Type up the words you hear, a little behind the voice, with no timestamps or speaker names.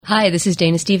Hi, this is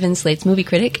Dana Stevens, Slate's movie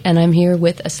critic, and I'm here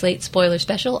with a Slate spoiler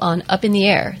special on Up in the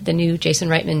Air, the new Jason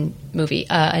Reitman movie.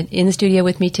 In the studio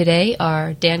with me today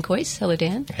are Dan Coyce. Hello,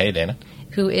 Dan. Hey, Dana.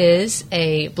 Who is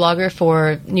a blogger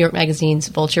for New York Magazine's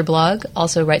Vulture blog,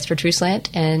 also writes for True Slant,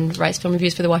 and writes film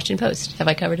reviews for the Washington Post. Have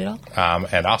I covered it all?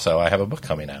 And also, I have a book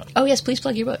coming out. Oh, yes, please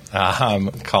plug your book.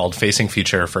 Called Facing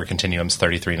Future for Continuum's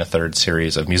 33 1/3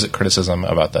 series of music criticism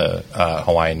about the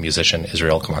Hawaiian musician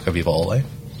Israel Kamakawiwa Ole.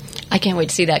 I can't wait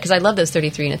to see that, because I love those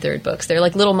 33 1/3 books. They're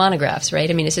like little monographs, right?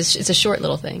 I mean, it's a short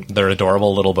little thing. They're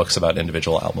adorable little books about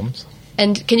individual albums.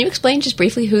 And can you explain just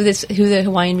briefly who the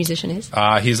Hawaiian musician is?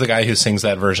 He's the guy who sings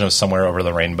that version of Somewhere Over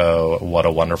the Rainbow, What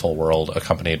a Wonderful World,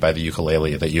 accompanied by the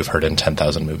ukulele that you've heard in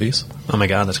 10,000 movies. Oh my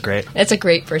God, that's great. That's a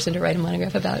great person to write a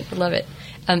monograph about. I love it.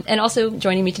 And also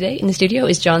joining me today in the studio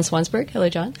is John Swansburg. Hello,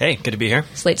 John. Hey, good to be here.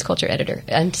 Slate's culture editor.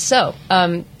 And so,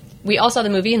 we all saw the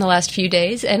movie in the last few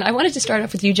days, and I wanted to start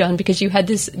off with you, John, because you had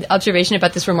this observation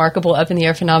about this remarkable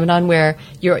up-in-the-air phenomenon where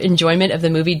your enjoyment of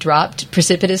the movie dropped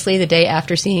precipitously the day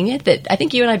after seeing it, that I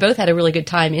think you and I both had a really good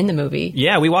time in the movie.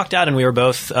 Yeah, we walked out and we were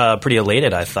both pretty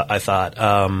elated, I thought.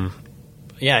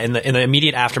 Yeah, in the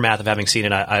immediate aftermath of having seen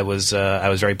it, I was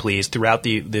very pleased. Throughout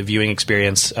the viewing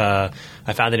experience,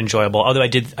 I found it enjoyable. Although I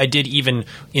did even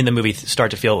in the movie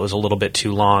start to feel it was a little bit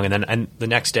too long. And the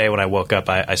next day when I woke up,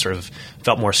 I sort of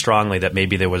felt more strongly that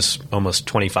maybe there was almost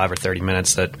 25 or 30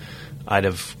 minutes that I'd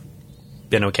have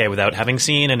been okay without having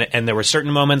seen. And there were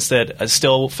certain moments that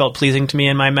still felt pleasing to me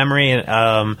in my memory.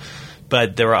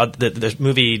 But there were the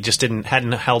movie just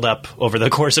hadn't held up over the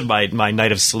course of my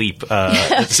night of sleep,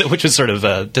 which was sort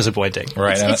of disappointing.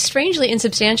 Right, it's strangely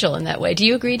insubstantial in that way. Do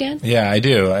you agree, Dan? Yeah, I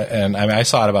do. And I mean, I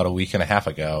saw it about a week and a half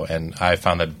ago, and I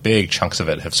found that big chunks of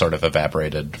it have sort of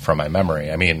evaporated from my memory.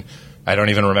 I mean, I don't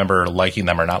even remember liking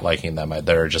them or not liking them.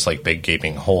 They're just like big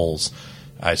gaping holes.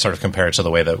 I sort of compare it to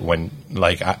the way that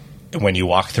when you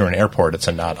walk through an airport, it's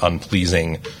a not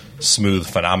unpleasing, smooth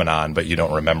phenomenon, but you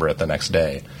don't remember it the next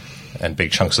day. And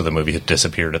big chunks of the movie had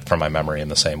disappeared from my memory in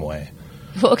the same way.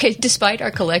 Well, okay, despite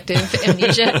our collective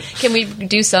amnesia, can we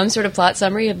do some sort of plot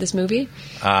summary of this movie?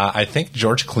 I think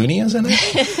George Clooney is in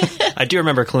it. I do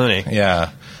remember Clooney. Yeah.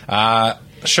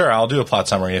 Sure, I'll do a plot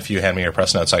summary if you hand me your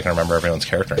press notes so I can remember everyone's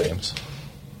character names.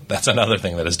 That's another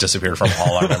thing that has disappeared from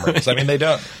all our memories. I mean, they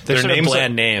don't. They're sort of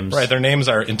bland names. Right, their names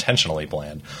are intentionally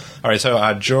bland. All right,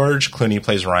 so George Clooney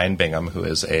plays Ryan Bingham, who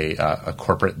is a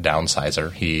corporate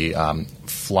downsizer. He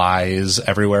flies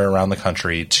everywhere around the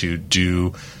country to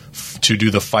do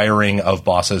the firing of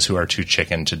bosses who are too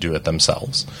chicken to do it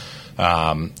themselves.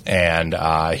 And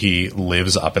he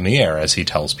lives up in the air, as he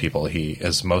tells people. He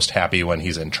is most happy when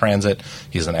he's in transit.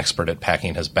 He's an expert at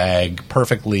packing his bag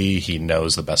perfectly. He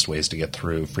knows the best ways to get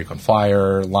through frequent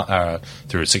flyer,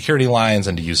 through security lines,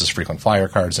 and to use his frequent flyer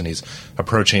cards. And he's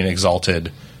approaching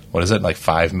exalted, what is it, like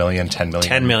 5 million, 10 million?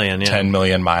 10 million, yeah. 10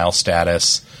 million mile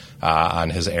status on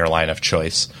his airline of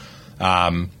choice.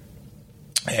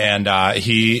 And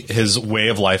his way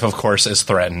of life, of course, is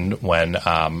threatened when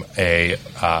a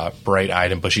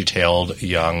bright-eyed and bushy-tailed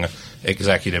young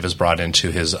executive is brought into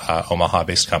his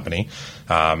Omaha-based company,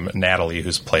 Natalie,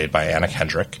 who's played by Anna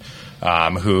Kendrick,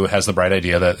 who has the bright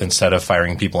idea that instead of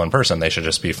firing people in person, they should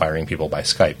just be firing people by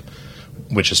Skype,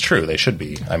 which is true. They should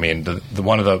be. I mean,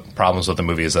 one of the problems with the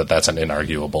movie is that that's an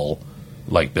inarguable,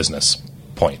 business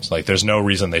point. There's no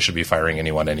reason they should be firing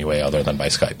anyone anyway other than by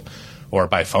Skype. Or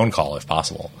by phone call, if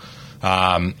possible.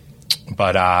 So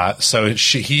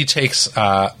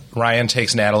Ryan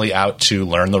takes Natalie out to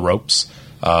learn the ropes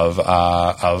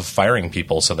of firing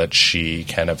people so that she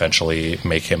can eventually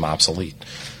make him obsolete.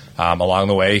 Along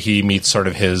the way, he meets sort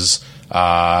of his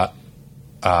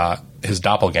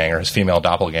doppelganger, his female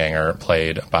doppelganger,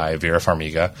 played by Vera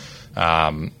Farmiga,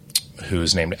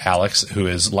 who's named Alex, who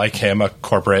is like him, a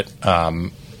corporate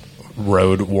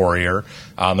road warrior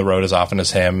on the road as often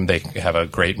as him. They have a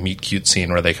great meet cute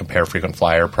scene where they compare frequent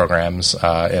flyer programs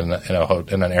in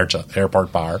an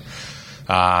airport bar,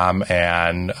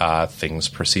 and things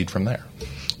proceed from there.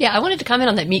 Yeah, I wanted to comment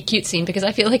on that meet cute scene because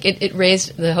I feel like it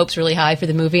raised the hopes really high for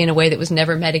the movie in a way that was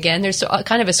never met again. There's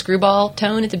kind of a screwball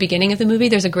tone at the beginning of the movie.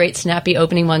 There's a great snappy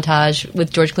opening montage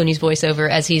with George Clooney's voiceover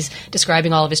as he's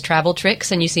describing all of his travel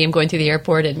tricks, and you see him going through the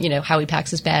airport and, how he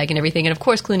packs his bag and everything. And, of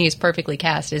course, Clooney is perfectly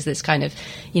cast as this kind of,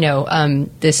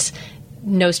 this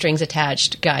no strings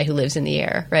attached guy who lives in the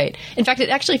air, right? In fact, it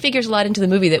actually figures a lot into the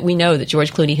movie that we know that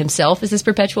George Clooney himself is this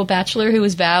perpetual bachelor who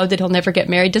has vowed that he'll never get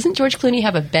married. Doesn't George Clooney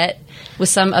have a bet with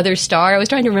some other star? I was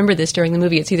trying to remember this during the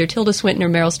movie. It's either Tilda Swinton or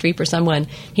Meryl Streep or someone.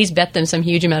 He's bet them some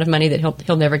huge amount of money that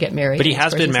he'll never get married. But he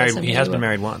has been married. He has been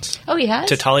married once. Oh, he has?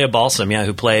 To Talia Balsam,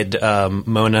 who played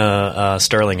Mona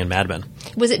Sterling in Mad Men.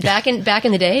 Was it back in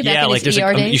the day? Back in his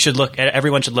ER days? You should look.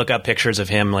 Everyone should look up pictures of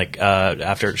him, like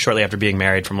shortly after being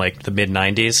married, from like the mid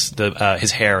 '90s.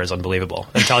 His hair is unbelievable.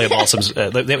 And Talia Balsam's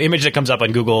the image that comes up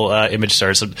on Google image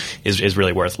search is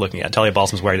really worth looking at. Talia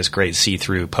Balsam's wearing this great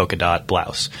see-through polka dot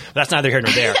blouse. But that's neither here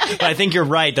nor there. But I think you're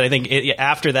right that I think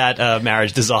after that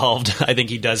marriage dissolved, I think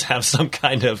he does have some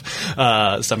kind of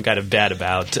bet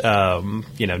about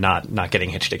not getting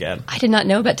hitched again. I did not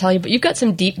know about Talia, but you've got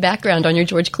some deep background on your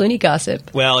George Clooney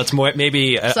gossip. Well, it's more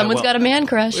maybe someone's got a man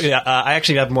crush. Yeah, I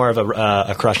actually have more of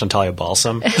a crush on Talia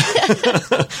Balsam.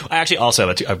 I actually also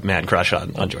have a man crush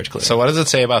on George Clooney. So what does it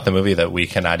say about the movie that we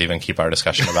cannot even keep our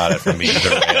discussion about it from being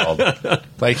derailed?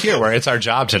 Like here, where it's our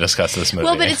job to discuss this movie.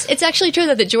 Well, but it's actually true,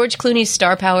 though, that George Clooney's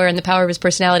star power and the power of his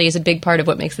personality is a big part of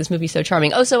what makes this movie so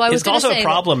charming. Oh, so I was going to say... It's also a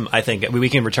problem, I think. We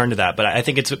can return to that, but I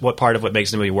think it's part of what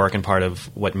makes the movie work and part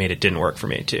of what made it didn't work for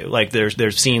me, too. Like,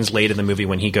 there's scenes late in the movie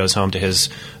when he goes home to his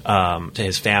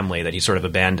family that he sort of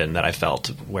abandoned that I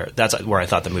felt that's where I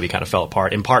thought the movie kind of fell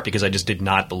apart, in part because I just did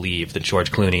not believe that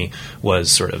George Clooney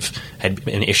had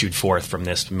been issued forth from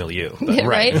this milieu. Yeah,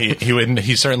 right?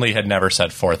 He certainly had never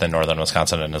set forth in northern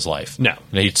Wisconsin in his life. No.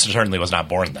 He certainly was not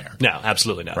born there. No,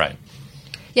 absolutely not. Right.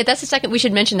 Yeah, that's the second. We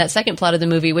should mention that second plot of the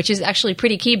movie, which is actually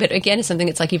pretty key, but again, it's something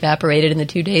that's like evaporated in the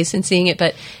 2 days since seeing it.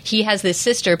 But he has this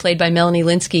sister played by Melanie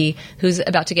Lynskey who's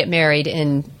about to get married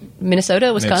in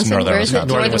Minnesota, Wisconsin. Northern Where is Wisconsin.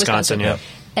 it? Northern Wisconsin, yeah.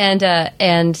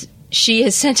 And she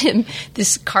has sent him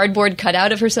this cardboard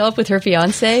cutout of herself with her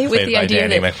fiancé with the idea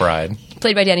Danny McBride.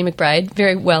 Played by Danny McBride,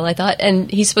 very well, I thought. And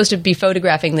he's supposed to be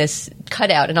photographing this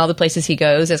cutout in all the places he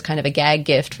goes as kind of a gag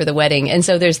gift for the wedding. And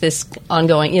so there's this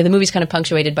ongoing, the movie's kind of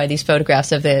punctuated by these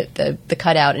photographs of the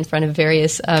cutout in front of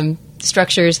various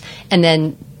structures. And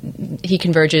then he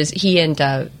converges, he and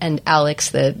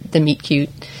Alex, the meet cute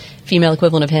female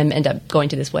equivalent of him, end up going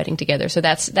to this wedding together. So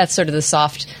that's sort of the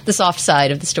soft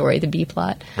side of the story, the B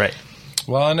plot. Right.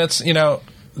 Well, and it's,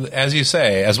 as you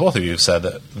say, as both of you have said,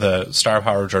 that the star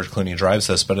power of George Clooney drives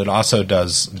this, but it also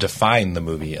does define the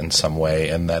movie in some way,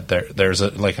 and that there's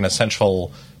an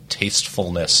essential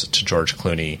tastefulness to George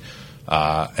Clooney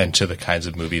and to the kinds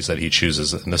of movies that he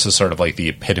chooses. And this is sort of like the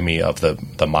epitome of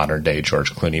the modern day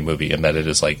George Clooney movie, in that it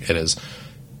is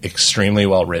extremely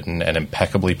well written and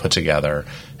impeccably put together,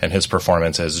 and his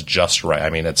performance is just right. I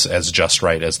mean, it's as just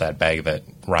right as that bag that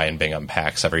Ryan Bingham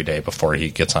packs every day before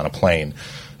he gets on a plane.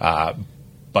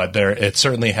 But it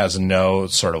certainly has no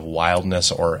sort of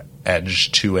wildness or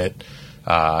edge to it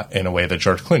in a way that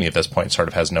George Clooney at this point sort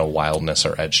of has no wildness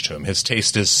or edge to him. His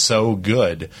taste is so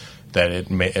good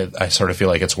that I sort of feel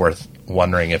like it's worth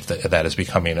wondering if that is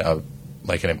becoming an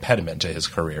impediment to his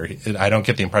career. I don't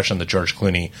get the impression that George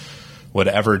Clooney would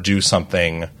ever do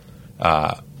something.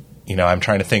 I'm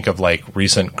trying to think of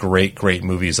recent great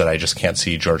movies that I just can't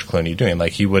see George Clooney doing.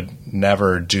 Like, he would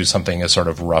never do something as sort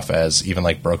of rough as even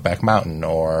like Brokeback Mountain,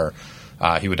 or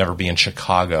he would never be in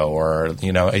Chicago, or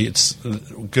it's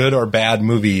good or bad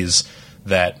movies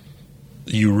that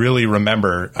you really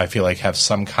remember. I feel like have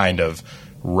some kind of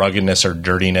ruggedness or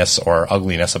dirtiness or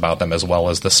ugliness about them, as well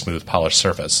as the smooth, polished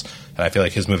surface. And I feel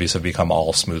like his movies have become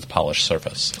all smooth, polished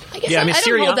surface. I guess I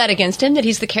don't hold that against him, that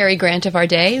he's the Cary Grant of our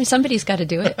day. Somebody's got to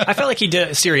do it. I felt like he did.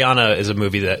 Syriana is a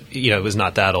movie that, was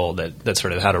not that old, that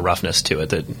sort of had a roughness to it,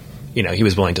 that, he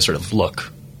was willing to sort of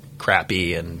look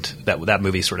crappy, and that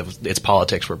movie sort of, its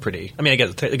politics were pretty. I mean,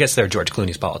 I guess they're George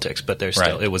Clooney's politics, but they're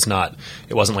still. Right. It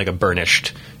wasn't like a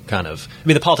burnished kind of. I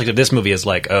mean, the politics of this movie is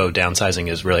like, downsizing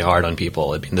is really hard on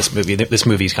people. I mean, this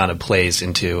movie kind of plays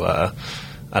into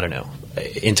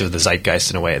into the zeitgeist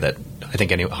in a way that I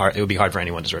think it would be hard for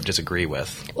anyone to sort of disagree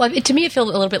with. Well, to me, it felt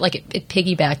a little bit like it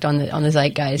piggybacked on the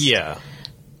zeitgeist. Yeah.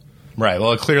 Right.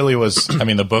 Well, it clearly was. I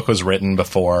mean, the book was written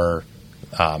before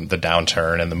the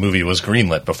downturn, and the movie was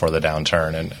greenlit before the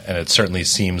downturn, and it certainly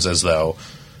seems as though,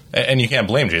 and you can't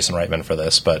blame Jason Reitman for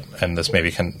this, and this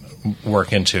maybe can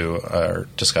work into our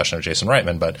discussion of Jason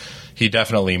Reitman, but he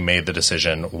definitely made the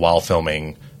decision while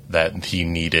filming that he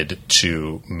needed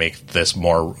to make this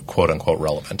more quote-unquote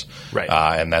relevant. Right.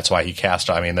 And that's why he cast,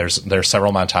 I mean, there's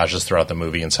several montages throughout the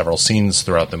movie and several scenes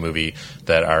throughout the movie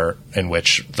that are in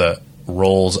which the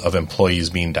roles of employees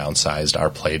being downsized are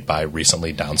played by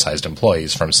recently downsized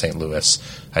employees from St. Louis,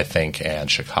 I think, and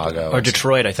Chicago. Or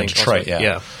Detroit, I think. Detroit, also.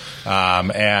 yeah.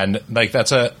 And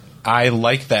I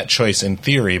like that choice in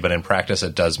theory, but in practice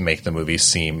it does make the movie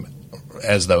seem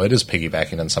as though it is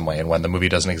piggybacking in some way, and when the movie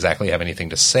doesn't exactly have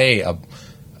anything to say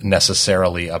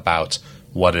necessarily about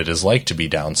what it is like to be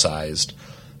downsized,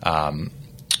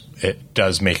 it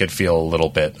does make it feel a little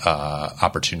bit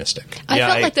opportunistic. I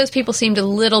felt like those people seemed a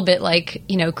little bit like,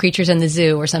 creatures in the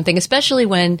zoo or something, especially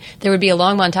when there would be a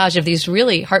long montage of these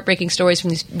really heartbreaking stories from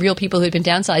these real people who had been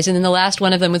downsized, and then the last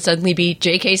one of them would suddenly be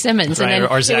J.K. Simmons, right, and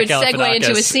then or it would segue Galifianakis.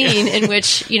 into a scene in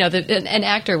which, an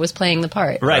actor was playing the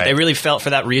part. Right. They really felt,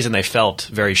 for that reason, they felt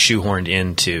very shoehorned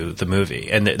into the movie.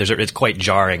 And it's quite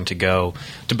jarring to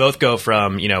both go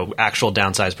from, actual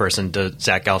downsized person to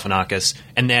Zach Galifianakis,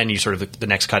 and then you sort of, the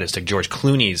next cut is to George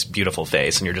Clooney's beautiful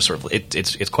face, and you're just sort of,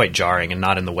 it's quite jarring and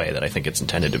not in the way that I think it's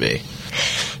intended to be.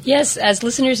 Yes, as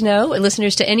listeners know, and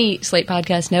listeners to any Slate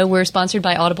podcast know, we're sponsored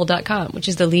by Audible.com, which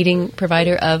is the leading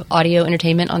provider of audio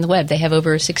entertainment on the web. They have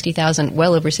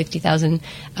well over 60,000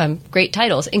 great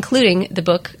titles, including the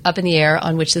book Up in the Air,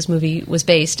 on which this movie was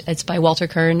based. It's by Walter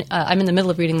Kern. I'm in the middle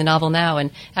of reading the novel now,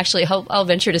 and actually I'll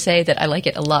venture to say that I like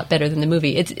it a lot better than the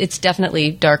movie. It's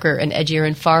definitely darker and edgier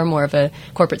and far more of a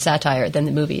corporate satire than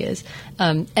the movie is.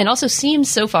 And also seems,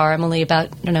 so far, I'm only about,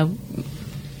 I don't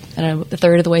know, a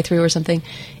third of the way through or something,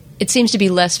 it seems to be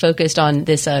less focused on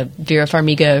this Vera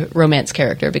Farmiga romance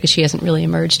character, because she hasn't really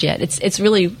emerged yet. It's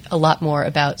really a lot more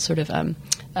about sort of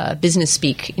business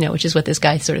speak, which is what this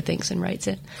guy sort of thinks and writes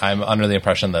it. I'm under the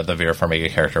impression that the Vera Farmiga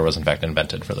character was in fact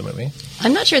invented for the movie.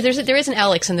 I'm not sure. There is an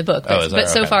Alex in the book, but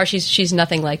so far she's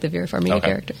nothing like the Vera Farmiga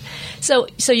character. So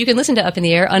you can listen to Up in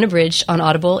the Air unabridged on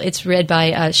Audible. It's read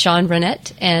by Sean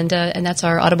Rennett, and that's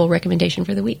our Audible recommendation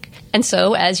for the week. And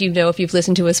so, as you know, if you've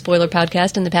listened to a spoiler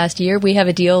podcast in the past year, we have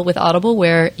a deal with Audible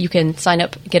where you can sign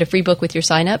up, get a free book with your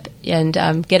sign up, and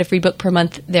get a free book per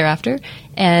month thereafter.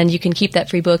 And you can keep that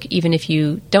free book even if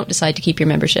you don't decide to keep your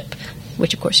membership,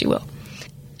 which of course you will.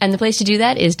 And the place to do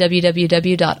that is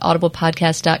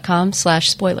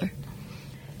www.audiblepodcast.com/spoiler.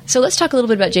 So let's talk a little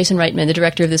bit about Jason Reitman, the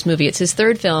director of this movie. It's his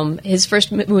third film. His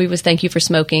first movie was Thank You for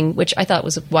Smoking, which I thought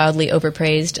was wildly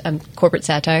overpraised, corporate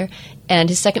satire. And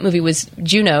his second movie was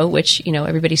Juno, which,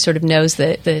 everybody sort of knows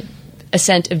the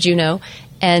ascent of Juno.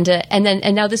 And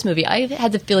now this movie. I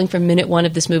had the feeling from minute one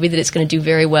of this movie that it's going to do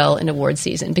very well in awards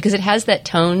season, because it has that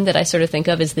tone that I sort of think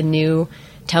of as the new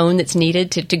tone that's needed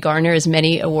to garner as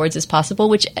many awards as possible,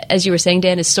 which, as you were saying,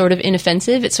 Dan, is sort of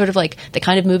inoffensive. It's sort of like the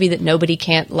kind of movie that nobody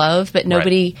can't love, but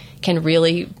nobody can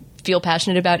really feel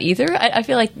passionate about either. I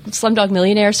feel like Slumdog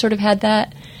Millionaire sort of had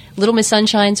that. Little Miss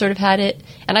Sunshine sort of had it.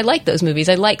 And I like those movies.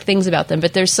 I like things about them,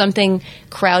 but there's something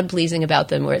crowd-pleasing about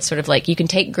them where it's sort of like you can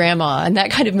take grandma, and that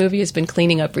kind of movie has been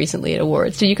cleaning up recently at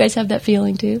awards. Do you guys have that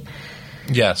feeling too?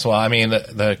 Yes. Well, I mean,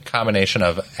 the combination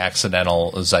of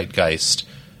accidental zeitgeist,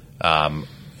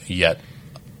 yet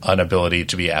inability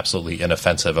to be absolutely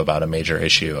inoffensive about a major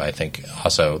issue, I think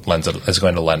also is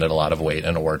going to lend it a lot of weight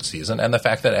in awards season. And the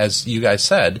fact that, as you guys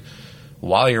said,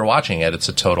 while you're watching it, it's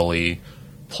a totally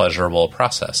pleasurable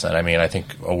process. And I mean, I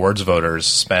think awards voters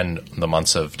spend the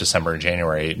months of December and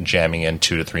January jamming in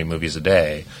 2 to 3 movies a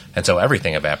day, and so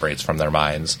everything evaporates from their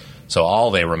minds. So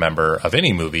all they remember of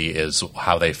any movie is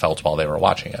how they felt while they were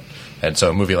watching it. And so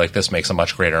a movie like this makes a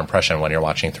much greater impression when you're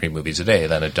watching 3 movies a day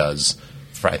than it does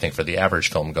for the average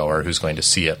film goer who's going to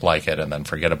see it, like it, and then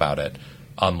forget about it,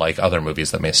 unlike other movies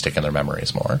that may stick in their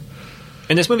memories more.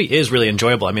 And this movie is really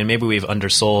enjoyable. I mean, maybe we've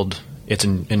undersold its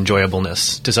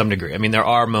enjoyableness to some degree. I mean, there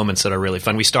are moments that are really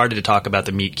fun. We started to talk about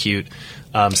the meet cute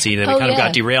scene, and we kind of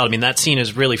got derailed. I mean, that scene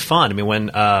is really fun. I mean,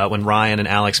 when Ryan and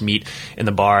Alex meet in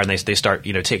the bar and they start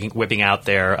whipping out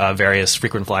their various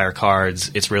frequent flyer cards,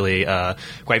 it's really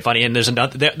quite funny. And there's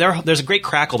a great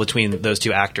crackle between those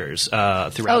two actors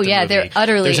throughout the movie. They're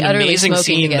utterly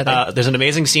smoking together. There's an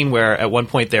amazing scene where at one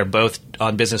point they're both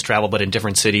on business travel but in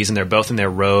different cities, and they're both in their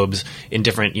robes in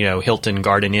different Hilton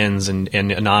Garden Inns and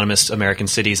anonymous American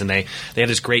cities, and they have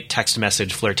this great text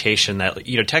message flirtation that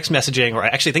text messaging, or I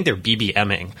actually think they're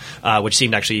BBMing, which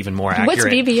seemed actually even more accurate. What's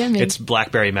BBMing? It's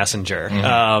BlackBerry Messenger,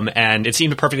 and it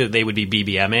seemed perfect that they would be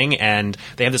BBMing, and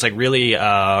they have this really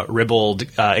ribald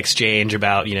exchange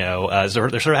about so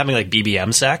they're sort of having like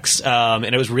BBM sex, and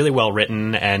it was really well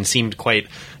written and seemed quite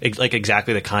like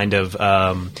exactly the kind of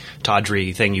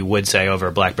tawdry thing you would say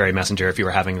over BlackBerry Messenger if you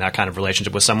were having that kind of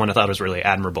relationship with someone. I thought it was really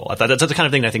admirable. I thought that's the kind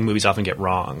of thing that I think movies often get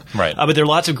wrong. Right. But there are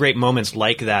lots of great moments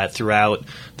like that throughout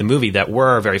the movie that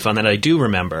were very fun that I do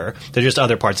remember. There's just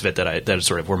other parts of it that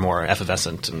sort of were more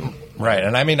effervescent. Right.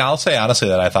 And I mean, I'll say honestly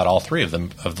that I thought all 3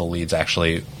 of the leads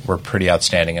actually were pretty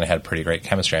outstanding and had pretty great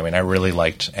chemistry. I mean, I really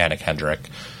liked Anna Kendrick,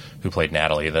 who played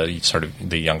Natalie,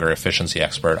 the younger efficiency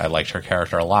expert. I liked her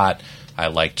character a lot. I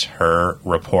liked her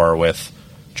rapport with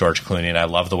George Clooney, and I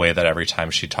love the way that every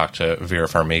time she talked to Vera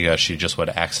Farmiga, she just would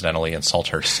accidentally insult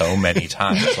her so many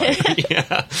times.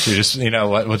 Like, she just,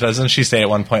 what doesn't she say at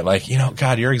one point? Like,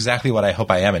 God, you're exactly what I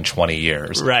hope I am in 20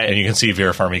 years. Right. And you can see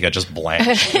Vera Farmiga just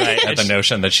blanch at the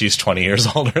notion that she's 20 years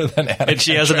older than Anna. And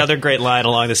she has another great line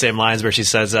along the same lines where she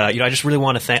says, I just really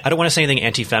want to I don't want to say anything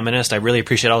anti-feminist. I really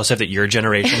appreciate all the stuff that your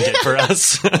generation did for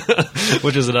us,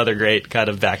 which is another great kind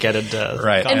of back-ended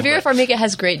right. And Vera Farmiga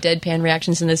has great deadpan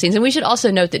reactions in those scenes. And we should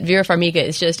also note that Vera Farmiga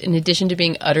is just, in addition to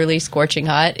being utterly scorching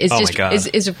hot,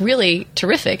 is really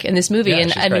terrific in this movie. Yeah,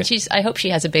 and she's I mean, great. I hope she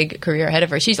has a big career ahead of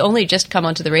her. She's only just come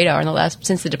onto the radar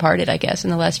since The Departed, I guess, in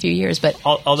the last few years. But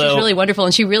Although, she's really wonderful,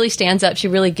 and she really stands up. She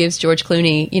really gives George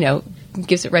Clooney,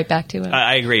 gives it right back to him.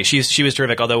 I agree. She was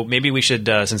terrific. Although maybe we should,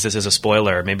 since this is a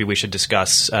spoiler, maybe we should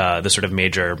discuss the sort of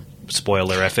major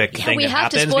spoilerific thing we that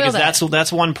have to happens, spoil because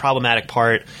that's one problematic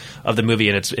part of the movie,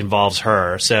 and it involves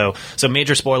her. So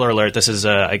major spoiler alert. This is,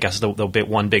 I guess, the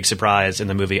one big surprise in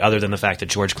the movie, other than the fact that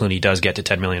George Clooney does get to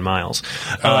 10 million miles.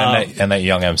 And that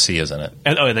young MC is in it.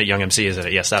 And that young MC is in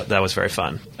it. Yes, that was very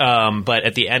fun. But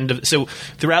at the end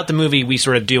throughout the movie, we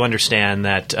sort of do understand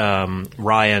that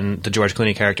Ryan, the George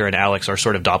Clooney character, and Alex are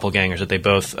sort of doppelgangers. That they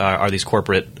both are these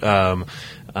corporate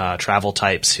travel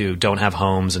types who don't have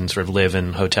homes and sort of live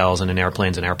in hotels and in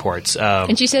airplanes and airports.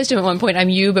 And she says to him at one point, "I'm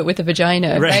you, but with a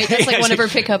vagina." Right? That's like one of her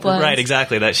pickup lines. Right,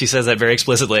 exactly. That she says that very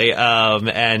explicitly.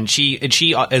 And she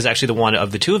is actually the one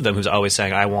of the two of them who's always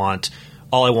saying,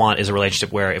 all I want is a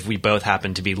relationship where if we both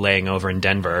happen to be laying over in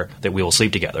Denver, that we will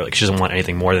sleep together. Like, she doesn't want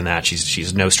anything more than that.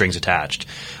 She's no strings attached.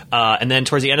 And then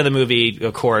towards the end of the movie,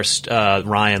 of course,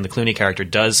 Ryan, the Clooney character,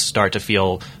 does start to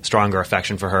feel stronger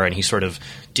affection for her, and he sort of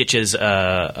ditches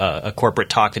a corporate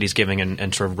talk that he's giving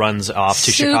and sort of runs off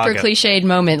to Chicago. Super cliched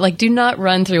moment. Like, do not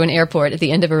run through an airport at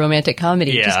the end of a romantic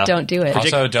comedy. Yeah. Just don't do it.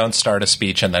 Also, don't start a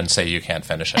speech and then say you can't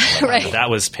finish it. Right. That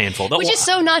was painful. Which is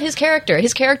so not his character.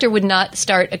 His character would not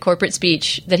start a corporate speech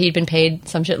that he'd been paid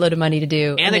some shitload of money to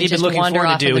do. And that he'd been just looking wander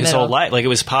forward off to in do the his whole middle. life. Like, it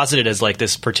was posited as like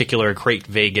this particular great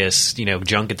Vegas,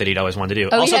 junket that he'd always wanted to do.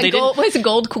 Oh, also, yeah,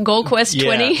 Gold Quest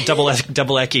 20? Yeah, double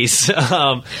Eckies.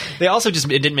 They also it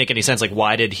didn't make any sense. Like,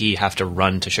 why did he have to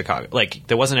run to Chicago? Like,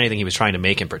 there wasn't anything he was trying to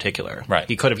make in particular. Right.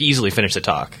 He could have easily finished the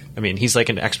talk. I mean, he's like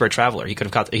an expert traveler. He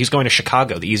could have he's going to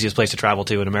Chicago, the easiest place to travel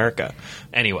to in America.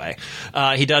 Anyway,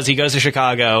 he goes to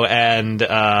Chicago, and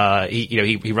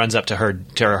he runs up to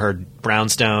her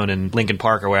Brownstone and Lincoln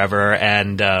Park or wherever,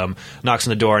 and knocks on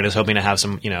the door and is hoping to have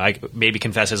some, maybe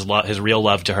confess his real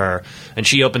love to her. And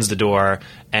she opens the door,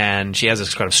 and she has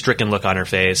this kind of stricken look on her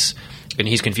face, and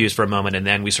he's confused for a moment, and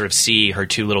then we sort of see her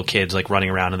two little kids like running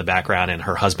around in the background, and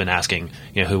her husband asking,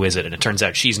 who is it? And it turns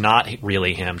out she's not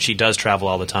really him. She does travel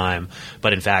all the time,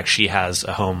 but in fact she has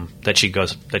a home that she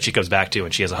goes back to,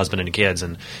 and she has a husband and kids,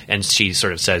 and she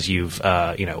sort of says, you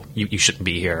shouldn't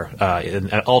be here.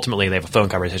 And ultimately they have a phone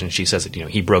conversation. She says that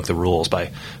he broke the rules by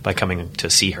coming to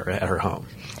see her at her home.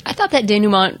 I thought that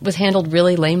denouement was handled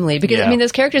really lamely because, Yeah.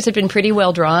 those characters have been pretty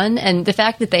well drawn, and the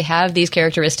fact that they have these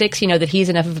characteristics, that he's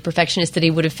enough of a perfectionist that he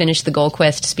would have finished the Gold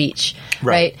Quest speech,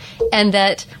 right? And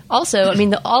that also,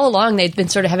 all along they've been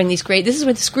sort of having these great, this is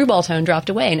when the screwball tone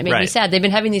dropped away, and it made me Right. sad. They've been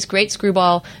having these great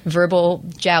screwball verbal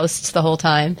jousts the whole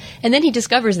time, and then he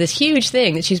discovers this huge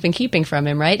thing that she's been keeping from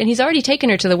him, right? And he's already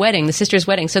taken her to the wedding, the sister's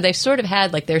wedding, so they've sort of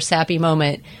had like their sappy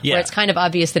moment Yeah. where it's kind of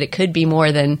obvious that it could be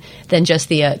more than just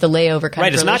the layover kind Right,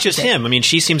 of it's not just relationship. him.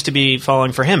 She seems to be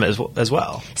falling for him as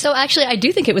well. So actually, I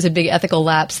do think it was a big ethical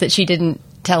lapse that she didn't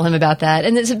tell him about that.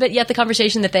 But yet the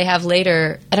conversation that they have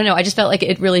later, I don't know, I just felt like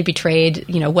it really betrayed,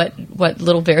 what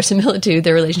little verisimilitude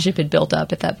their relationship had built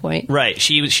up at that point. Right.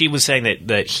 She was saying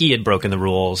that he had broken the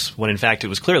rules, when in fact it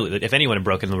was clearly that if anyone had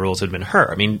broken the rules, it had been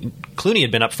her. Clooney had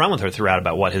been upfront with her throughout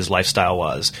about what his lifestyle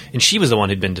was, and she was the one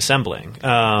who'd been dissembling.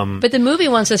 But the movie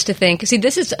wants us to think,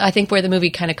 this is, I think, where the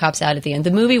movie kind of cops out at the end. The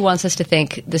movie wants us to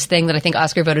think this thing that I think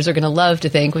Oscar voters are going to love to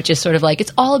think, which is sort of like,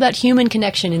 it's all about human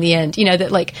connection in the end.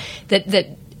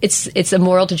 That it's a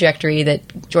moral trajectory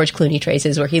that George Clooney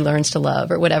traces where he learns to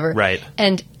love or whatever. Right.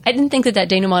 And I didn't think that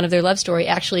denouement of their love story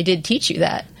actually did teach you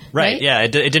that. Right, yeah,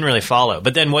 it didn't really follow.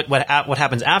 But then what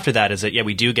happens after that is that,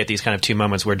 we do get these kind of two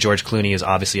moments where George Clooney is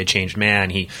obviously a changed man.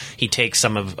 He takes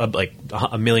some of like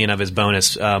a million of his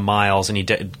bonus miles, and he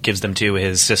gives them to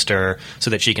his sister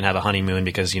so that she can have a honeymoon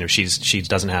because she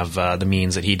doesn't have the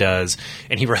means that he does.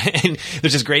 And and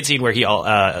there's this great scene where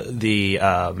the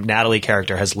Natalie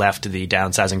character has left the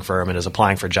downsizing firm and is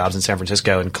applying for jobs in San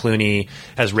Francisco, and Clooney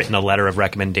has written a letter of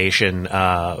recommendation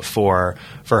for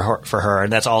her,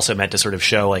 and that's also meant to sort of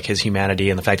show like his humanity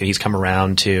and the fact that he's come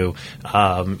around to,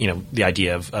 the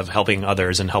idea of helping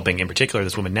others and helping in particular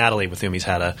this woman Natalie, with whom he's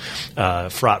had a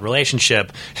fraught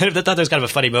relationship. And I thought that was kind of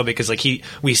a funny moment because like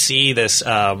we see this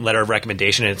letter of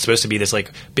recommendation, and it's supposed to be this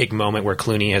like big moment where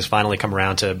Clooney has finally come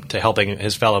around to helping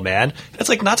his fellow man. It's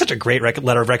like not such a great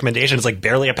letter of recommendation. It's like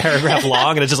barely a paragraph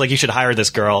long, and it's just like, you should hire this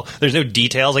girl. There's no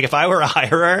details. Like if I were a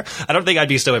hirer, I don't think I'd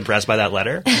be so impressed by that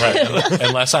letter. Right.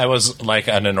 Unless I was like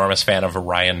an enormous fan of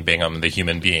Ryan Bingham, the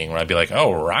human being, where I'd be like,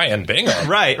 oh, Ryan Bingham.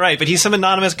 Right. But he's some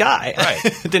anonymous guy. Right.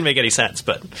 It didn't make any sense,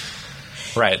 but...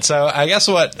 Right. So I guess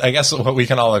what we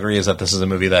can all agree is that this is a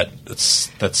movie that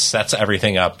sets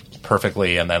everything up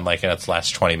perfectly, and then like in its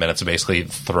last 20 minutes, it basically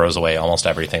throws away almost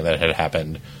everything that had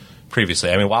happened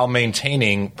previously. I mean, while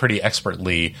maintaining pretty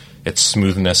expertly its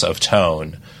smoothness of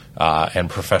tone and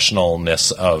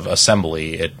professionalness of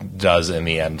assembly, it does in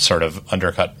the end sort of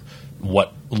undercut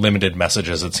what limited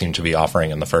messages it seemed to be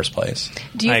offering in the first place.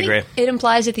 Do you I agree. It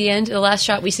implies at the end, the last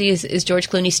shot we see is George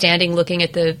Clooney standing looking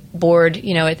at the board, at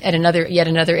yet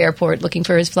another airport looking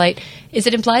for his flight. Is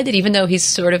it implied that even though he's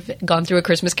sort of gone through a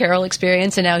Christmas Carol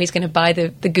experience and now he's going to buy the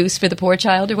goose for the poor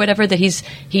child or whatever, that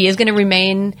he is going to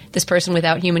remain this person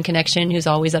without human connection who's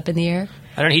always up in the air?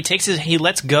 I don't know. He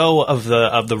lets go of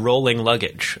the rolling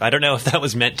luggage. I don't know if that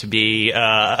was meant to be,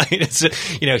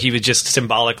 he was just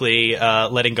symbolically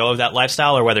letting go of that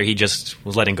lifestyle, or whether he just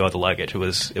was letting go of the luggage. It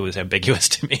was ambiguous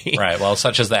to me. Right. Well,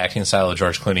 such is the acting style of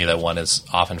George Clooney that one is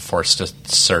often forced to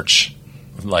search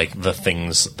like the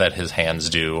things that his hands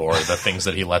do, or the things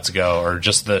that he lets go, or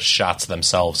just the shots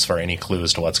themselves for any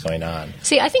clues to what's going on.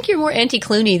 See, I think you're more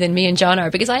anti-Clooney than me and John are,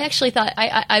 because I actually thought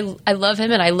I love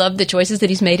him and I love the choices that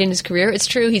he's made in his career. It's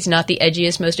true he's not the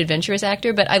edgiest, most adventurous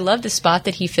actor, but I love the spot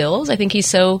that he fills. I think he's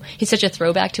such a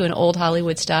throwback to an old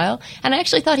Hollywood style, and I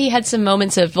actually thought he had some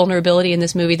moments of vulnerability in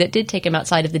this movie that did take him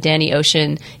outside of the Danny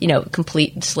Ocean,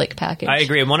 complete slick package. I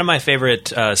agree. And one of my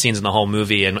favorite scenes in the whole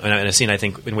movie, and a scene I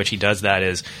think in which he does that,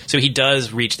 is so he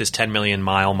does reach this 10 million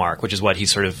mile mark, which is what he's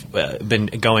sort of been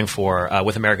going for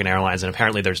with American Airlines. And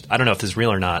apparently I don't know if this is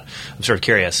real or not. I'm sort of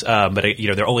curious. But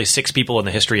there are only 6 people in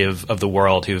the history of the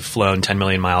world who've flown 10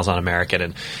 million miles on American.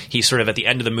 And he's sort of at the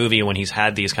end of the movie, when he's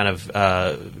had these kind of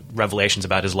revelations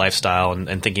about his lifestyle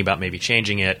and thinking about maybe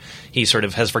changing it, he sort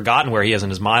of has forgotten where he is in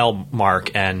his mile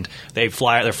mark. And they're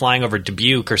flying over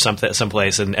Dubuque or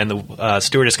someplace. And the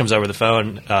stewardess comes over the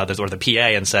phone, or the PA,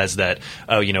 and says that,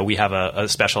 we have a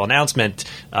special announcement.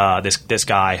 This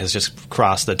guy has just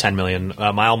crossed the 10 million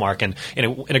mile mark, and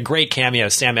in a great cameo,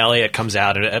 Sam Elliott comes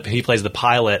out and he plays the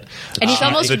pilot, and he's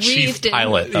almost the wreathed chief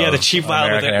pilot. The chief pilot.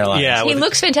 American Airlines. Yeah, he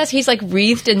looks fantastic. He's like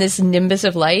wreathed in this nimbus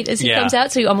of light as he comes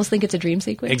out, so you almost think it's a dream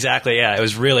sequence. Exactly. Yeah, it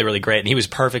was really, really great, and he was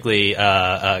perfectly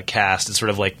cast. It's sort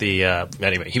of like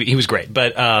anyway. He was great,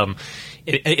 but.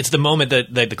 It's the moment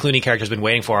that the Clooney character has been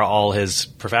waiting for all his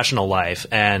professional life,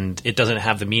 and it doesn't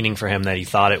have the meaning for him that he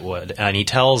thought it would. And he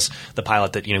tells the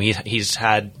pilot that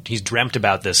he's dreamt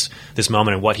about this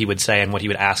moment and what he would say and what he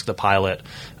would ask the pilot,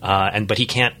 but he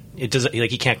can't.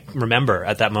 He can't remember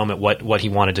at that moment what he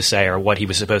wanted to say or what he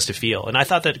was supposed to feel. And I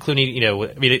thought that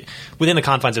Clooney, within the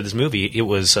confines of this movie, it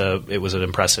was an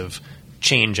impressive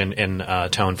change in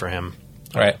tone for him.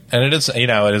 Right, and it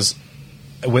is.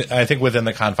 I think within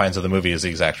the confines of the movie is the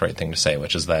exact right thing to say,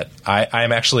 which is that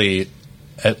I'm actually,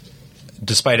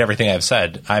 despite everything I've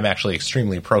said, I'm actually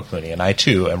extremely pro-Clooney, and I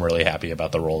too am really happy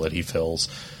about the role that he fills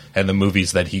and the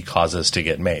movies that he causes to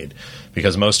get made,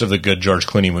 because most of the good George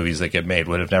Clooney movies that get made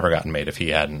would have never gotten made if he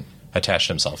hadn't attached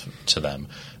himself to them.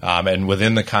 And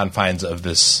within the confines of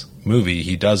this movie,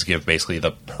 he does give basically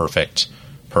the perfect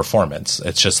performance.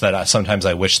 It's just that sometimes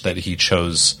I wish that he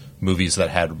chose movies that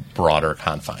had broader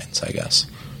confines, I guess.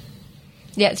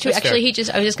 Yeah, it's true. That's Actually,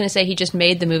 fair. I was just going to say he just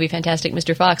made the movie Fantastic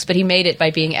Mr. Fox, but he made it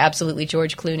by being absolutely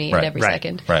George Clooney in every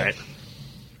second. Right.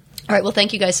 All right, well,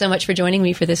 thank you guys so much for joining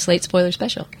me for this Slate Spoiler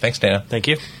Special. Thanks, Dana. Thank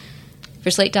you.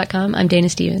 For Slate.com, I'm Dana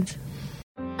Stevens.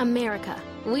 America.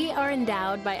 We are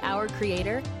endowed by our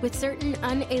Creator with certain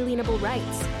unalienable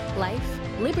rights: life,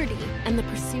 liberty, and the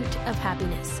pursuit of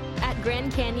happiness. At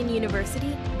Grand Canyon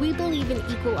University, we believe in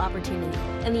equal opportunity,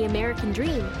 and the American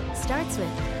dream starts with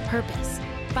purpose.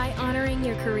 By honoring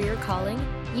your career calling,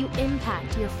 you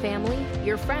impact your family,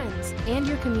 your friends, and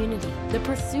your community. The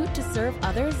pursuit to serve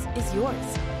others is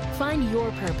yours. Find your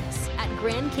purpose at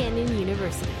Grand Canyon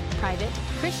University. Private,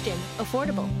 Christian,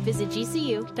 affordable. Visit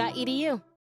gcu.edu.